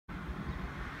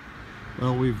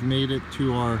Well, we've made it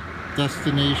to our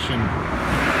destination.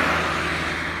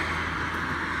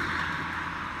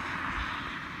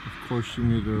 Of course, you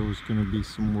knew there was going to be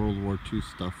some World War II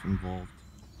stuff involved.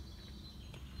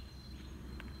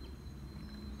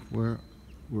 We're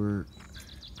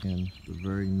in the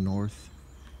very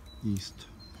northeast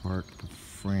part of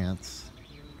France.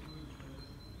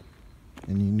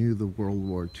 And you knew the World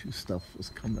War II stuff was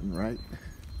coming, right?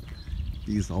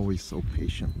 He's always so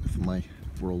patient with my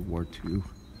World War II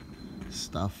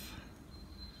stuff.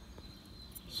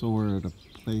 So we're at a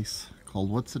place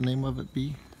called, what's the name of it,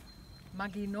 B?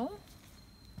 Maginot?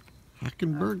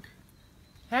 Hackenberg?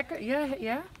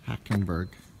 Yeah. Hackenberg.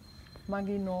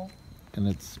 Maginot. And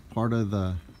it's part of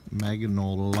the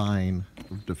Maginot line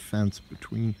of defense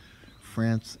between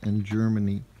France and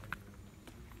Germany.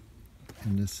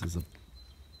 And this is a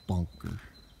bunker.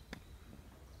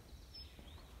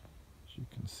 As you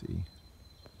can see.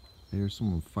 I hear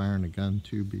someone firing a gun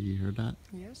too, B. You hear that?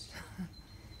 Yes.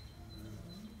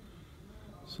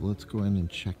 So let's go in and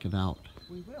check it out.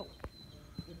 We will.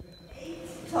 8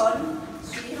 ton,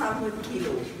 300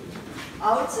 kilo.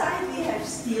 Outside we have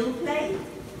steel plate.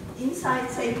 Inside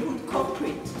they put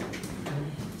concrete.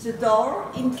 The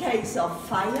door, in case of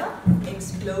fire,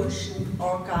 explosion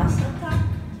or gas attack,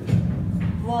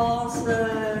 was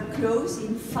closed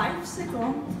in 5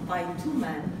 seconds by 2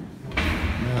 men.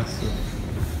 Massive.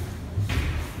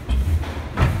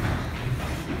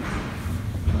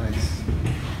 Nice.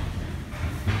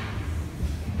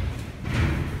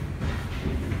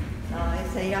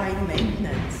 They are in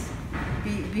maintenance.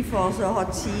 Before the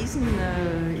hot season,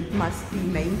 it must be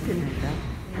maintained.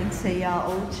 And they are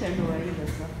old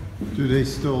generators. Do they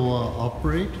still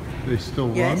operate? They still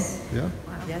run? Yes. Yeah?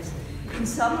 Yes. In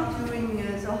summer, during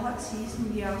the hot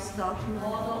season, we are starting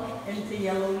water and the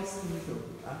yellow is diesel.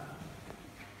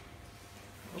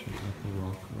 Check out the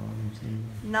rock arms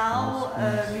and Now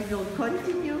we will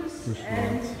continue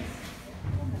and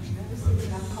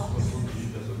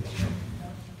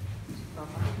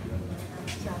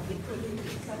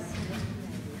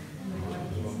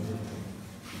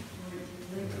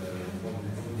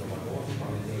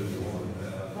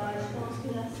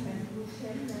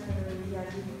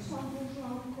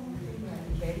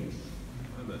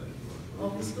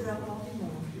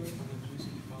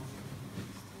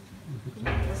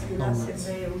parce que là c'est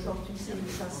vrai, aujourd'hui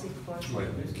ça s'écroise.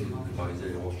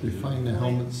 you find the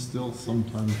helmets still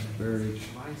sometimes buried.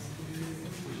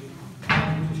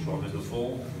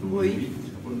 Oui.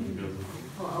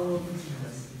 For our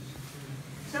visitors.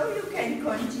 So you can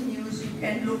continue, you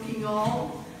can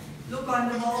look on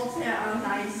the walls, there are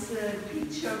nice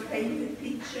painted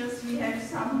pictures, we have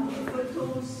some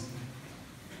photos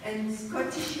and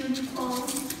Scottish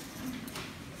uniforms.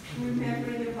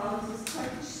 Remembering about the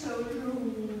Scottish soldiers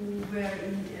who were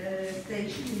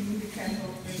stationed in the camp of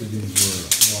So these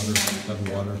were had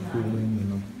water cooling and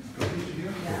the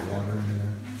water in there.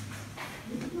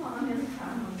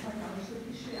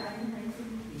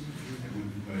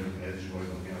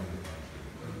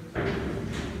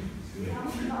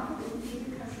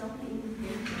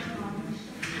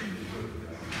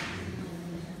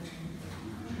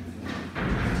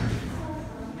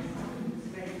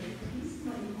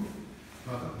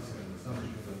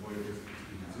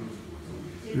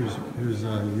 Here's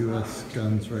U.S.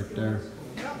 guns right there.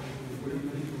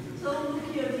 So look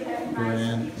here, we have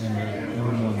Brand nice and the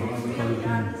M1 we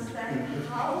carbine. understand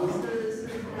how the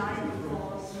line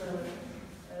was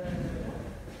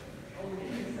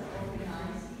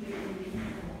organized here in the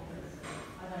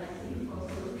and I think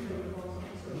also it was also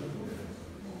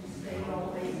stay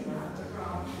always in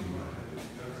underground.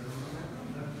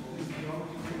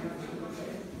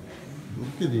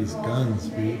 Look at these guns,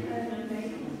 B.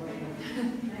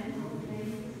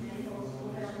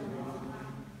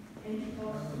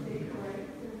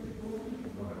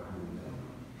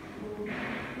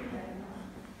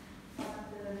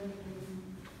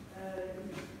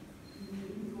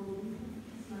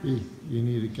 You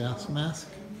need a gas mask?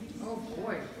 Oh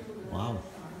boy. Wow.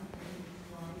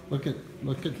 Look at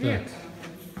that. Kid.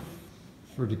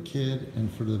 For the kid and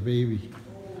for the baby.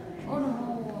 Oh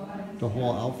no. The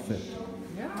whole outfit.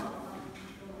 Yeah.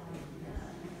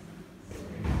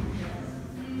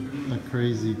 A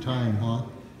crazy time, huh?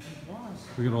 It was.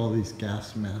 Look at all these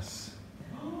gas masks.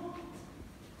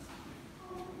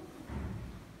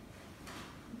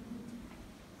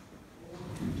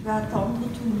 Je vais attendre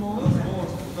tout le monde.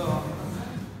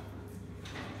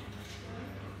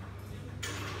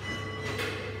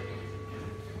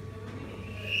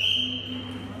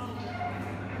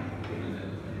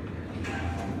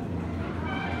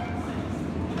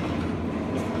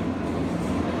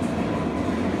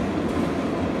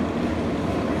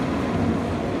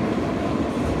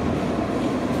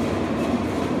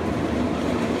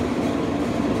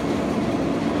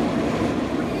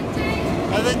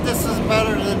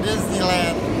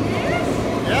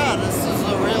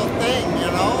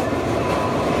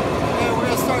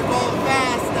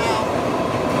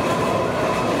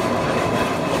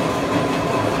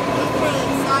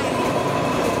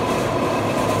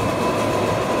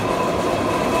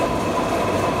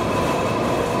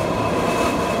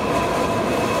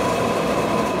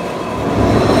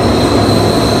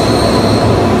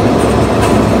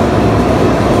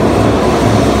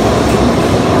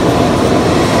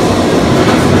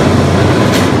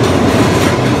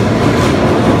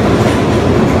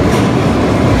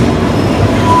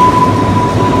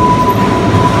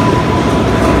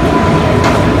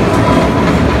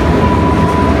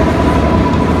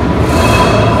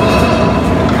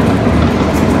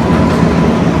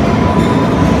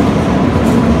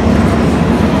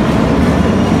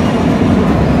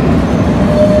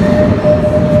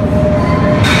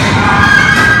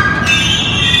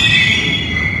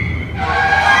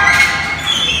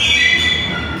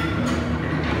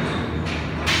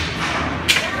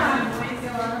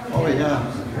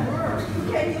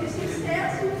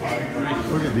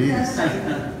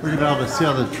 We're gonna see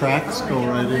how the tracks go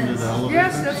right into the elevator.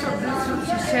 Yes, that's what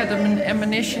she said.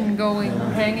 Ammunition going,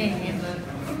 hanging in the...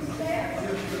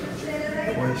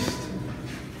 Hoist.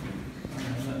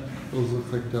 Those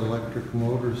look like the electric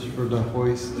motors for the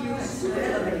hoist. Use two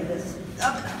elevators.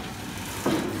 Up.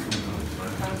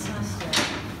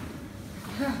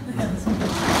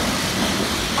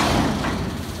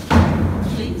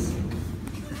 Please.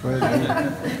 Right.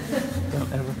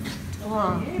 Don't ever.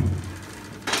 Wow.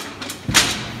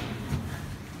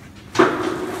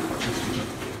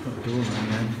 Don't do it,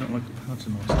 man. Don't like the pouch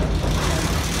in those.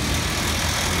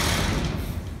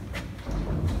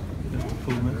 You have to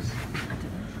pull this.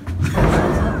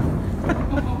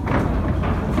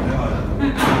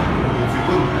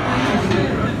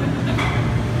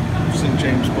 I've seen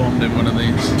James Bond in one of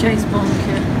these. James Bond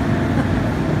kid.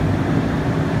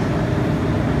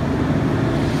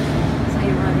 So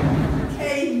you're ready.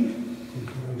 Okay,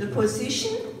 the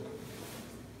position.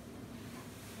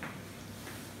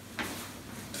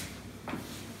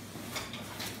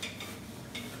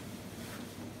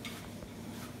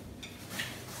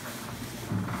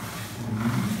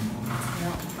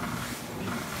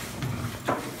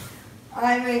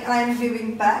 I'm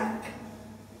giving back.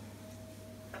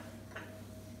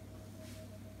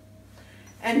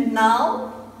 And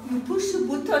now you push the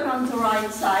button on the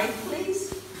right side,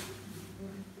 please.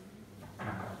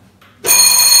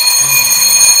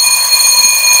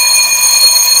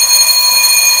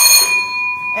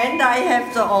 And I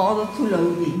have the order to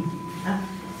loading.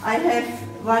 I have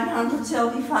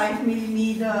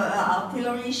 135mm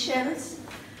artillery shells.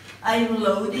 I'm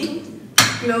loading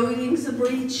the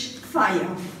breech,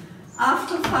 fire.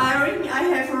 After firing, I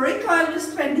have a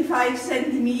recoilless 25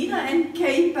 centimeter and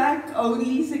came back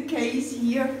only the case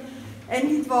here,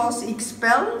 and it was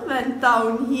expelled, went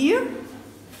down here,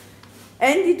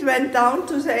 and it went down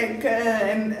to the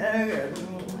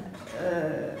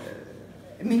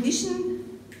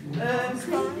ammunition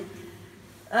slide.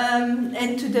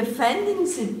 And to defending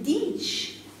the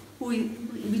ditch,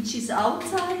 which is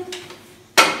outside,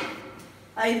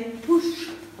 I push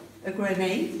a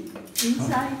grenade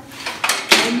inside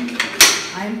and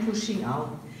I'm pushing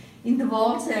out. In the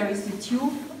walls there is a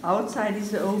tube, outside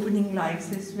is the opening like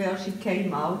this where she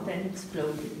came out and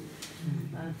exploded.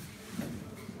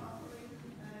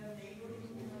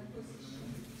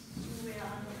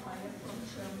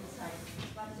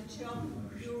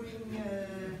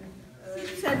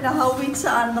 And the howitzer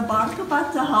under bunker,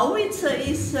 but the howitzer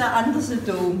is under the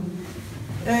dome.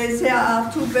 There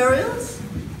are two barrels,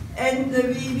 and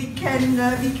we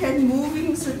can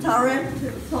moving the turret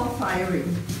for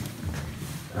firing.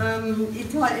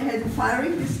 It had a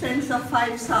firing distance of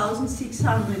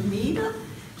 5,600 meters.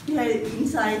 We had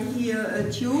inside here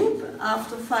a tube.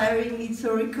 After firing, it's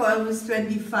a recoil with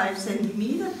 25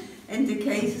 centimeters, and the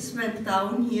cases went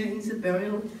down here in the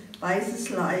barrel by the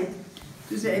slide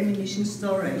to the ammunition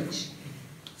storage.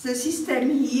 The system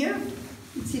here,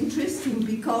 it's interesting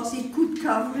because it could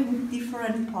cover in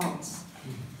different parts.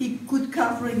 He could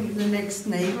cover in the next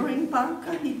neighboring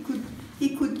bunker, he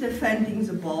could defending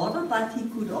the border, but he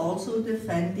could also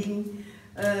defending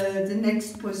the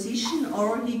next position,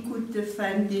 or he could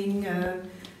defending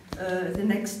the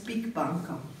next big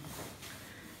bunker.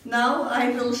 Now I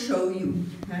will show you.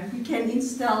 We can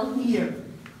install here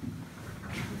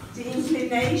the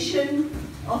inclination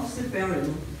of the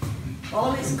barrel.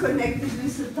 All is connected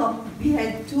with the top. We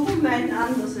had two men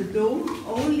under the dome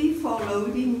only for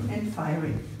loading and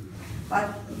firing.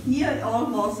 But here all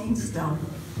was installed.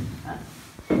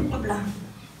 Hoppla.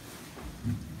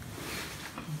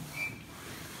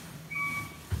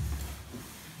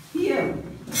 Here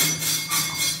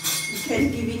we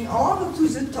can giving order to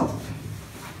the top.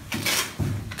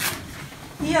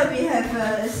 Here we have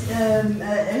an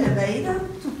elevator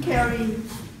to carry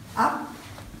up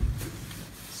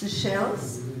the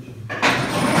shells.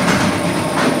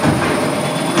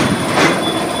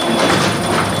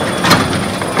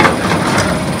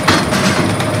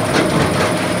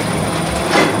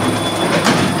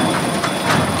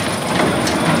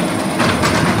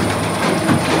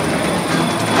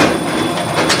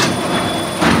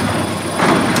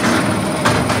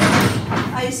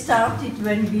 Started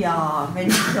when we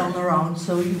turn around,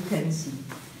 so you can see.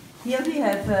 Here we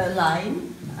have a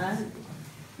line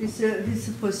with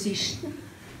a position,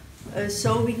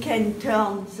 so we can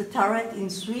turn the turret in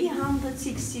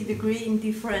 360 degrees in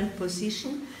different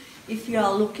positions. If you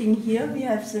are looking here, we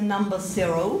have the number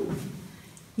 0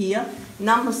 here.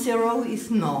 Number 0 is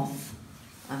north,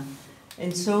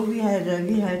 and so we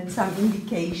had some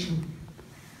indication.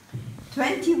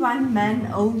 21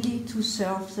 men only to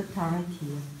serve the turret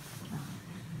here.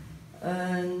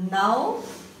 Now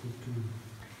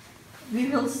we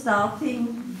will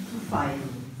starting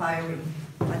firing,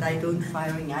 but I don't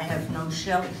firing. I have no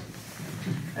shell.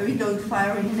 We don't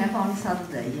firing never on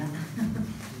Saturday. Yeah.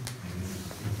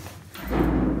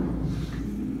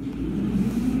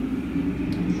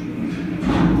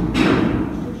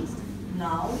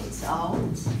 Now it's out.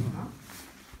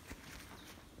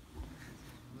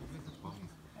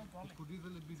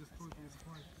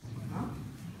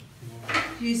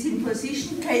 She's in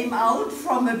position, came out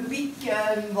from a big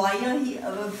wire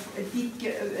here,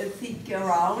 thick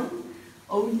round,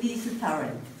 only the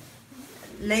turret.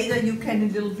 Later you can a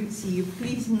little bit see.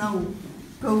 Please no,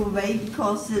 go away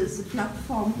because the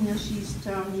platform here, she's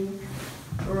turning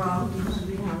around in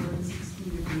 360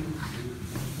 degrees.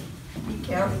 Be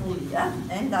careful, yeah?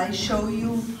 And I show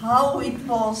you how it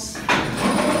was.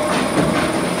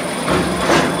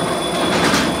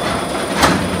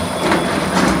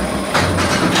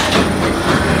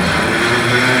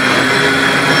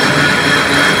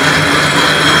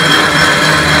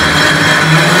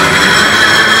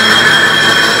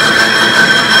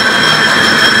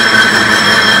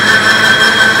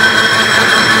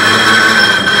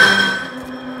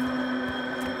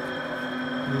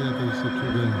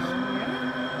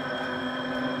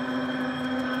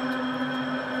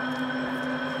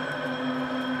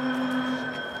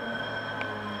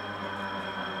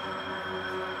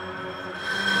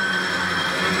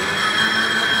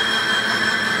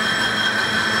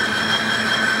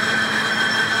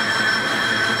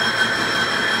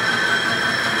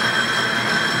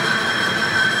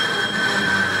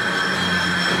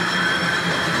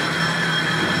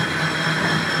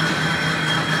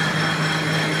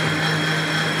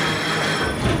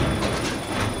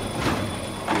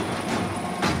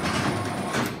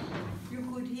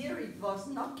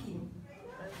 Knocking.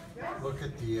 Look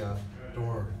at the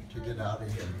door to get out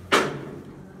of here.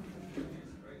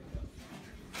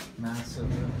 Massive.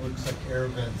 It looks like air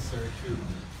vents there too.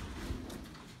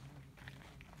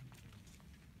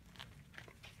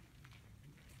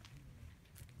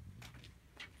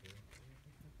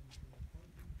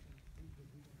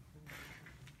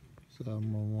 It's a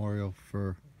memorial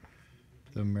for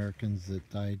the Americans that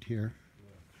died here.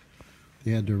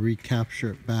 They had to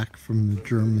recapture it back from the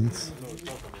Germans.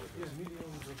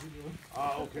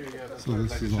 So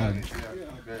this is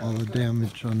all the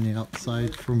damage on the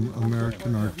outside from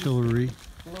American artillery.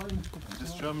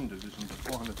 This German division, the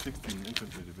 416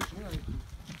 Infantry Division,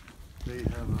 they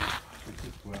have a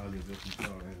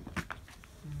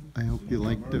I hope you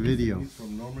liked the video.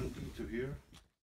 From Normandy to here.